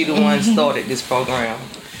because she the one started this program.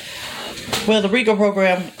 Well, the REGAL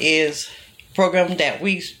program is a program that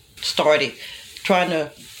we started trying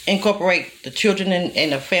to incorporate the children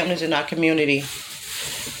and the families in our community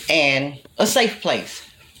and a safe place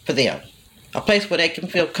for them. A place where they can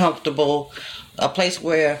feel comfortable, a place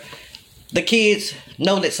where the kids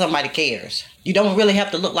know that somebody cares. You don't really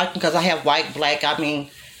have to look like them because I have white, black, I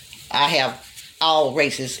have all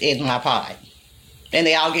races in my pod. And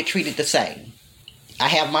they all get treated the same. I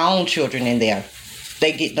have my own children in there.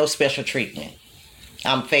 They get no special treatment.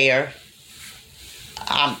 I'm fair.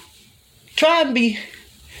 I'm trying to be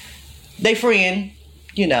their friend,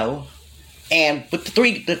 And with the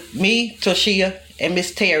 3, me, Toshia, and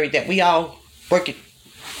Miss Terry, that we all work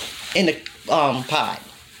in the pod.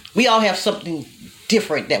 We all have something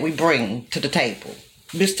different that we bring to the table.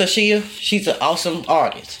 Miss Toshia, she's an awesome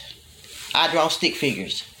artist. I draw stick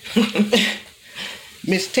figures.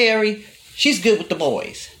 Miss Terry, she's good with the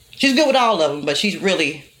boys. She's good with all of them, but she's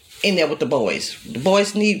really in there with the boys. The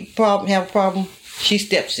boys have a problem, she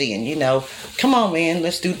steps in, Come on, man,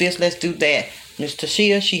 let's do this, let's do that. Miss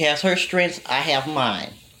Toshia, she has her strengths, I have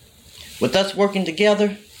mine. With us working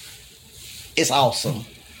together, it's awesome.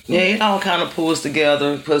 Yeah, it all kind of pulls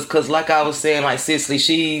together because like I was saying, like Cicely,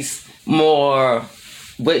 she's more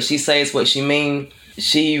what she says, what she mean.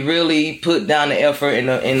 She really put down the effort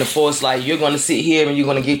and the force, like, you're going to sit here and you're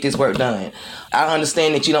going to get this work done. I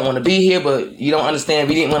understand that you don't want to be here, but you don't understand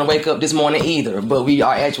we didn't want to wake up this morning either. But we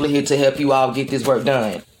are actually here to help you all get this work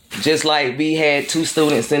done. Just like we had 2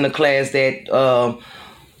 students in the class that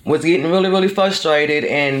was getting really, really frustrated,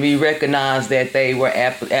 and we recognized that they were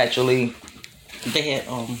actually... They had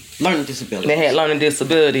learning disabilities. They had learning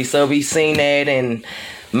disabilities, so we seen that and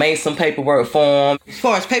made some paperwork for them. As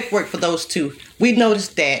far as paperwork for those 2, we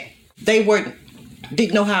noticed that they weren't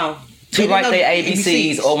didn't know how to write their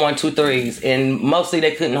ABCs or 1, 2, 3s, and mostly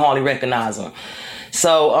they couldn't hardly recognize them.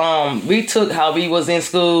 So we took how we was in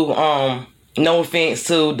school. No offense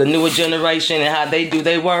to the newer generation and how they do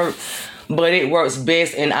their work, but it works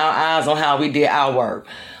best in our eyes on how we did our work.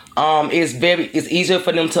 It's easier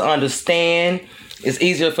for them to understand. It's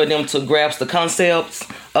easier for them to grasp the concepts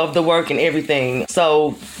of the work and everything.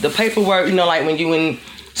 So the paperwork, like when you in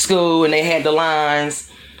school and they had the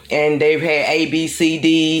lines and they had A, B, C,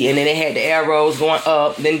 D, and then they had the arrows going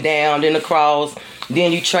up, then down, then across.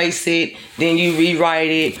 Then you trace it, then you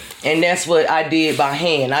rewrite it, and that's what I did by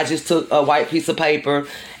hand. I just took a white piece of paper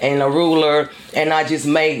and a ruler, and I just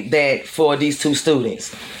made that for these 2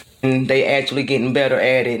 students. And they actually getting better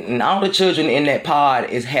at it. And all the children in that pod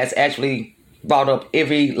has actually brought up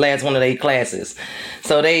every last one of their classes.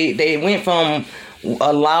 So they went from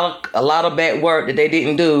a lot of bad work that they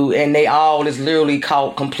didn't do, and they all is literally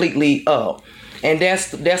caught completely up. And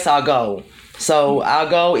that's our goal. So our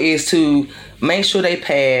goal is to make sure they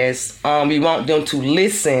pass. We want them to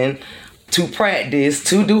listen, to practice,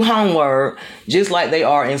 to do homework, just like they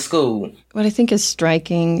are in school. What I think is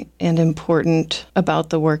striking and important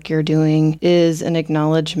about the work you're doing is an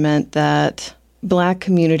acknowledgement that Black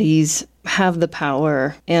communities have the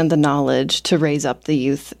power and the knowledge to raise up the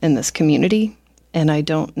youth in this community. And I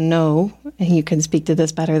don't know, and you can speak to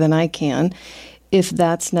this better than I can, if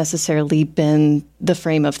that's necessarily been the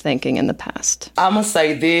frame of thinking in the past. I'm going to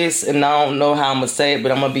say this, and I don't know how I'm going to say it,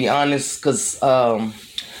 but I'm going to be honest, because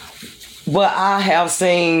what I have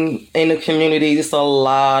seen in the community is a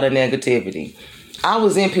lot of negativity. I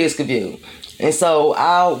was in Piscataway, and so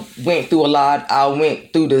I went through a lot. I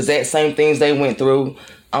went through the exact same things they went through.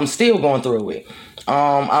 I'm still going through it.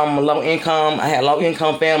 I'm a low income. I had a low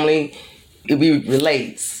income family. We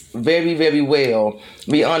relates very, very well.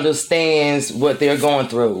 We understands what they're going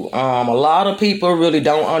through. A lot of people really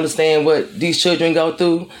don't understand what these children go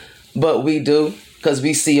through, but we do, because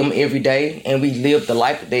we see them every day and we live the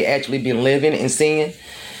life that they actually been living and seeing.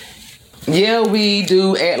 Yeah, we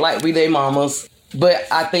do act like we their mamas, but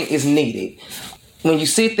I think it's needed. When you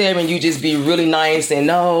sit there and you just be really nice and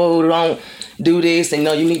no, don't do this, and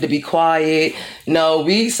no, you need to be quiet. No,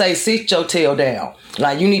 we say sit your tail down.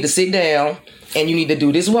 Like, you need to sit down and you need to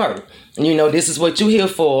do this work. This is what you're here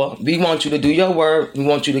for. We want you to do your work. We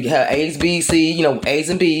want you to have A's, B's, C, A's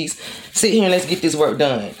and B's. Sit here and let's get this work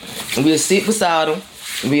done. And we'll sit beside them.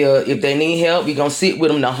 If they need help, we're going to sit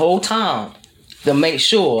with them the whole time to make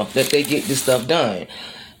sure that they get this stuff done.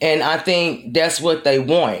 And I think that's what they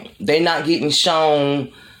want. They're not getting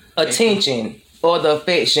shown attention or the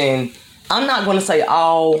affection. I'm not going to say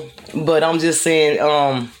all, but I'm just saying,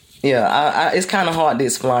 it's kind of hard to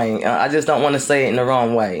explain. I just don't want to say it in the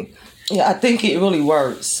wrong way. Yeah, I think it really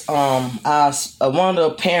works. One of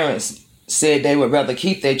the parents said they would rather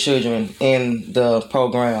keep their children in the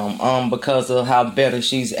program because of how better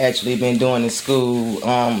she's actually been doing in school.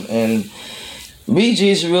 And we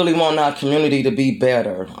just really want our community to be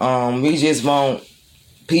better. We just want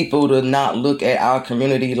people to not look at our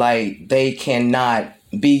community like they cannot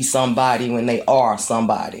be somebody when they are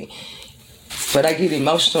somebody. But I get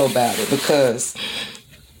emotional about it because...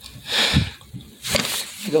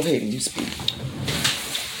 Go ahead and you speak.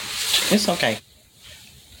 It's okay.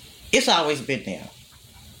 It's always been there.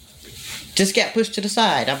 Just got pushed to the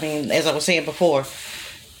side. I mean, as I was saying before,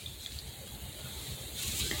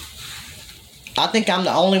 I think I'm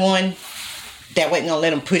the only one that wasn't going to let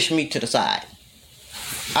them push me to the side.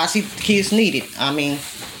 I see the kids need it. I mean,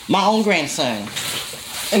 my own grandson.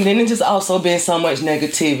 And then it's just also been so much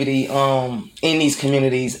negativity in these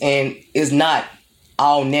communities, and it's not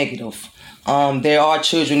all negative. There are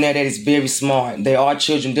children there that is very smart. There are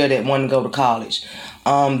children there that want to go to college.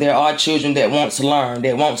 There are children that want to learn,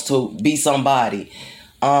 that wants to be somebody.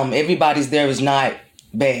 Everybody's there is not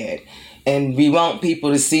bad. And we want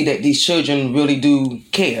people to see that these children really do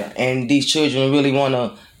care, and these children really want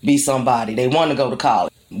to be somebody. They want to go to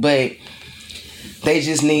college, but they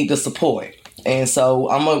just need the support. And so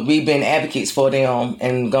we've been advocates for them,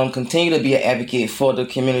 and going to continue to be an advocate for the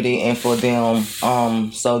community and for them,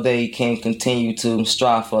 so they can continue to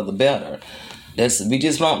strive for the better. We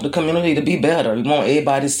just want the community to be better. We want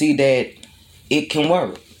everybody to see that it can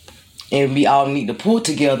work. And we all need to pull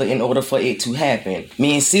together in order for it to happen.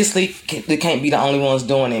 Me and Cicely, they can't be the only ones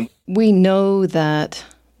doing it. We know that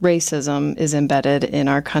racism is embedded in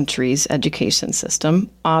our country's education system.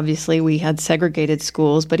 Obviously, we had segregated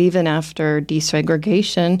schools, but even after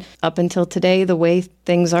desegregation, up until today, the way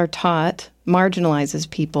things are taught marginalizes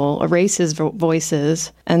people, erases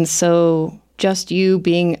voices. And so just you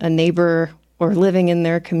being a neighbor or living in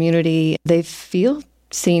their community, they feel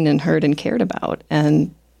seen and heard and cared about.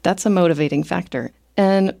 And that's a motivating factor.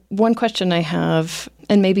 And one question I have,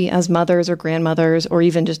 and maybe as mothers or grandmothers, or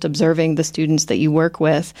even just observing the students that you work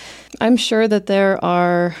with, I'm sure that there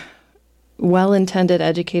are well-intended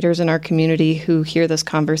educators in our community who hear this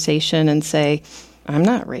conversation and say, I'm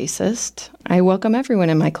not racist. I welcome everyone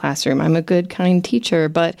in my classroom. I'm a good, kind teacher,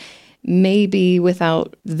 but maybe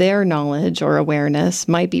without their knowledge or awareness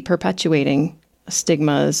might be perpetuating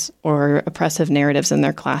stigmas or oppressive narratives in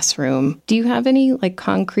their classroom. Do you have any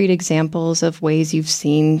concrete examples of ways you've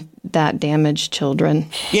seen that damage children?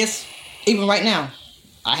 Yes, even right now,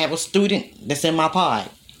 I have a student that's in my pod,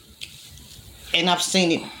 and I've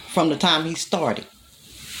seen it from the time he started.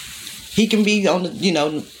 He can be on the,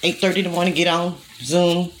 8:30 in the morning, get on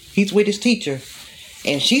Zoom. He's with his teacher,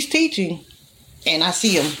 and she's teaching, and I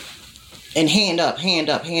see him, and hand up.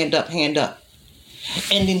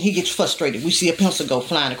 And then he gets frustrated. We see a pencil go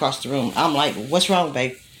flying across the room. I'm like, what's wrong,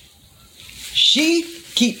 babe? She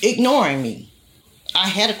keep ignoring me. I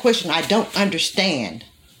had a question I don't understand.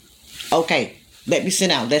 Okay, let me sit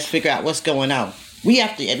down. Let's figure out what's going on. We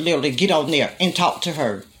have to literally get on there and talk to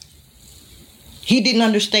her. He didn't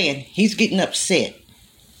understand. He's getting upset.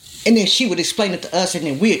 And then she would explain it to us, and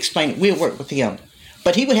then we explain it. We'll work with him.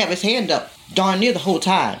 But he would have his hand up darn near the whole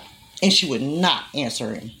time, and she would not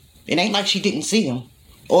answer him. It ain't like she didn't see him.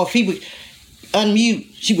 Or if he would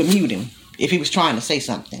unmute, she would mute him if he was trying to say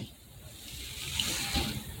something.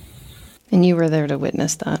 And you were there to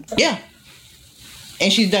witness that. Yeah.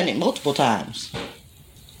 And she's done it multiple times.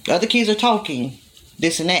 The other kids are talking,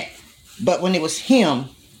 this and that. But when it was him,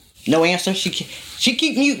 no answer. She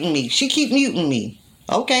keep muting me. She keep muting me.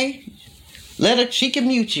 Okay. Let her, she can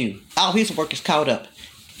mute you. All his work is caught up.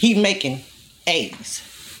 He making A's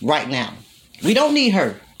right now. We don't need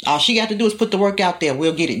her. All she got to do is put the work out there.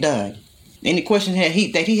 We'll get it done. Any questions that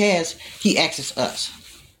he has, he asks us.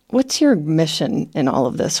 What's your mission in all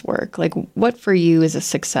of this work? What for you is a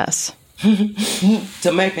success?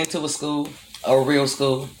 To make into a school, a real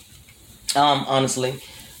school, honestly,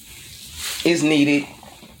 is needed.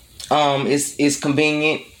 It's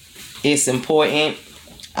convenient. It's important.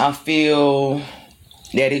 I feel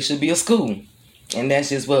that it should be a school. And that's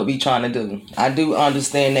just what we trying to do. I do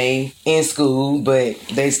understand they in school, but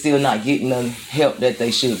they still not getting the help that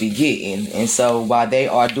they should be getting. And so while they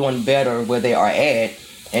are doing better where they are at,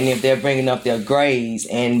 and if they're bringing up their grades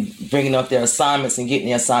and bringing up their assignments and getting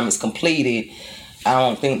their assignments completed, I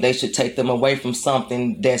don't think they should take them away from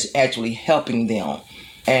something that's actually helping them.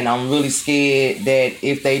 And I'm really scared that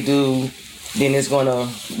if they do, then it's going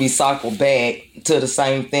to recycle back to the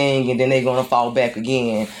same thing, and then they're going to fall back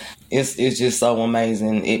again. It's just so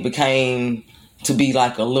amazing. It became to be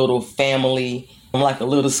like a little family, like a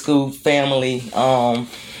little school family.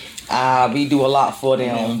 We do a lot for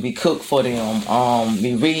them. We cook for them.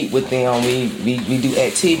 We read with them. We do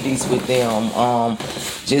activities with them.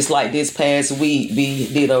 Just like this past week, we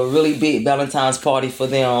did a really big Valentine's party for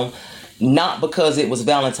them. Not because it was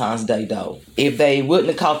Valentine's Day, though. If they wouldn't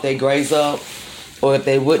have caught their grades up, or if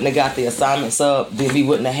they wouldn't have got their assignments up, then we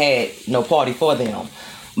wouldn't have had no party for them.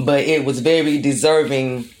 But it was very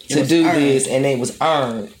deserving to do this, and it was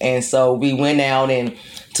earned. And so we went out and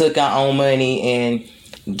took our own money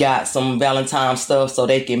and got some Valentine stuff so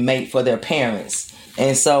they can make for their parents.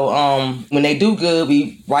 And so when they do good,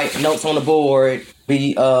 we write notes on the board.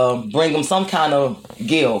 We bring them some kind of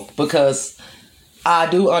gift, because I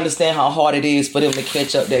do understand how hard it is for them to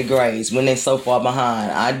catch up their grades when they're so far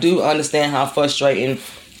behind. I do understand how frustrating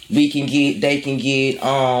they can get.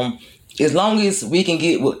 As long as we can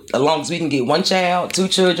get one child, 2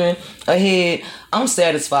 children ahead, I'm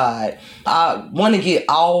satisfied. I want to get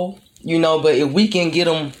all, but if we can get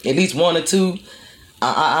them at least 1 or 2,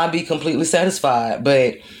 I'll be completely satisfied.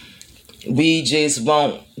 But we just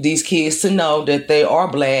want these kids to know that they are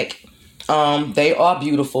black, they are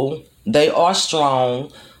beautiful, they are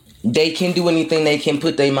strong, they can do anything they can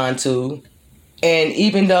put their mind to. And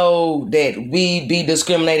even though that we be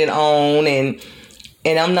discriminated on,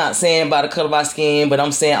 and I'm not saying by the color of our skin, but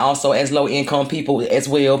I'm saying also as low-income people as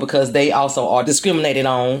well, because they also are discriminated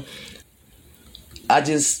on. I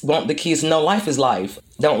just want the kids to know life is life.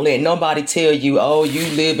 Don't let nobody tell you, oh, you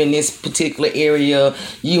live in this particular area,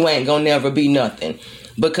 you ain't gonna never be nothing.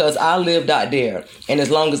 Because I lived out there, and as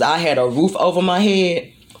long as I had a roof over my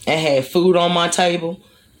head and had food on my table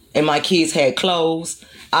and my kids had clothes,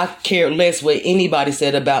 I cared less what anybody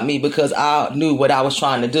said about me, because I knew what I was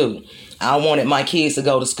trying to do. I wanted my kids to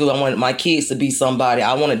go to school. I wanted my kids to be somebody.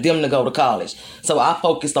 I wanted them to go to college. So I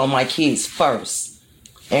focused on my kids first.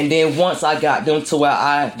 And then once I got them to where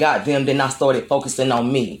I got them, then I started focusing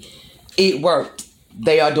on me. It worked.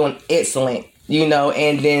 They are doing excellent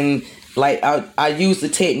and then like I use the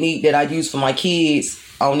technique that I use for my kids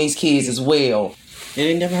on these kids as well. It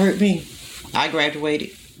ain't never hurt me. I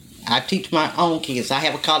graduated. I teach my own kids. I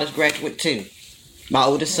have a college graduate too. My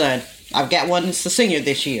oldest son. I've got one that's a senior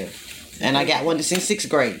this year. And I got one that's in 6th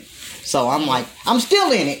grade. So I'm like, I'm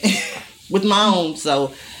still in it with my own.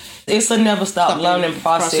 So it's a never stop learning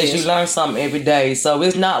process. You learn something every day. So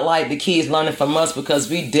it's not like the kids learning from us, because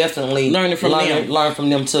we definitely learn from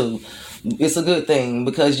them too. It's a good thing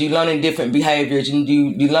because you're learning different behaviors, and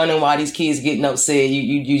you're learning why these kids getting upset.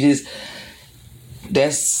 You just,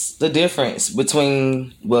 that's the difference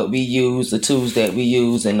between what we use, the tools that we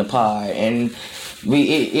use in the pod, and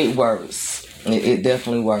it works. It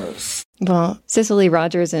definitely works. Well, Cicely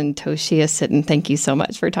Rogers and Toshia Sitton, thank you so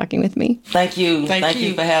much for talking with me. Thank you. Thank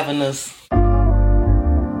you for having us.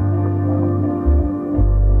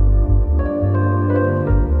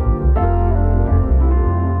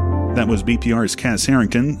 That was BPR's Cass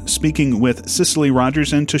Harrington speaking with Cicely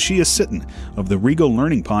Rogers and Toshia Sitton of the Regal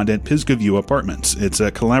Learning Pod at Pisgah View Apartments. It's a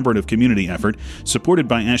collaborative community effort supported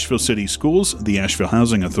by Asheville City Schools, the Asheville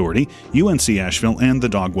Housing Authority, UNC Asheville, and the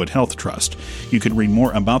Dogwood Health Trust. You can read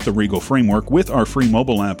more about the Regal Framework with our free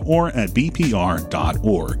mobile app or at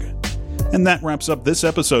bpr.org. And that wraps up this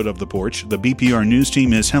episode of The Porch. The BPR News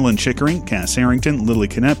team is Helen Chickering, Cass Harrington, Lily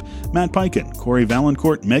Knepp, Matt Piken, Corey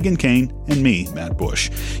Valancourt, Megan Kane, and me, Matt Bush.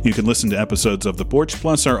 You can listen to episodes of The Porch,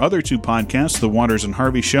 plus our other 2 podcasts, The Waters and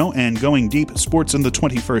Harvey Show and Going Deep, Sports in the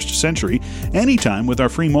 21st Century, anytime with our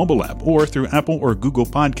free mobile app or through Apple or Google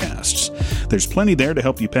Podcasts. There's plenty there to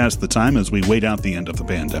help you pass the time as we wait out the end of the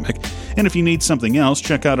pandemic. And if you need something else,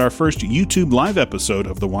 check out our first YouTube live episode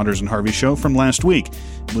of The Waters and Harvey Show from last week.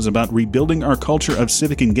 It was about rebuilding our culture of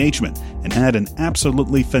civic engagement and had an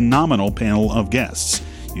absolutely phenomenal panel of guests.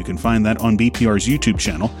 You can find that on BPR's YouTube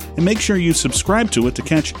channel, and make sure you subscribe to it to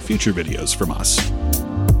catch future videos from us.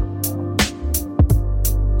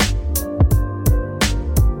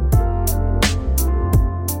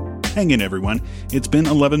 Hang in, everyone. It's been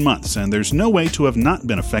 11 months, and there's no way to have not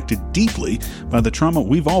been affected deeply by the trauma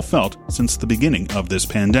we've all felt since the beginning of this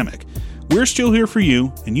pandemic. We're still here for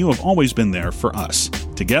you, and you have always been there for us.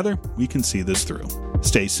 Together, we can see this through.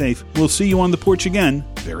 Stay safe. We'll see you on the porch again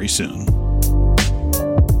very soon.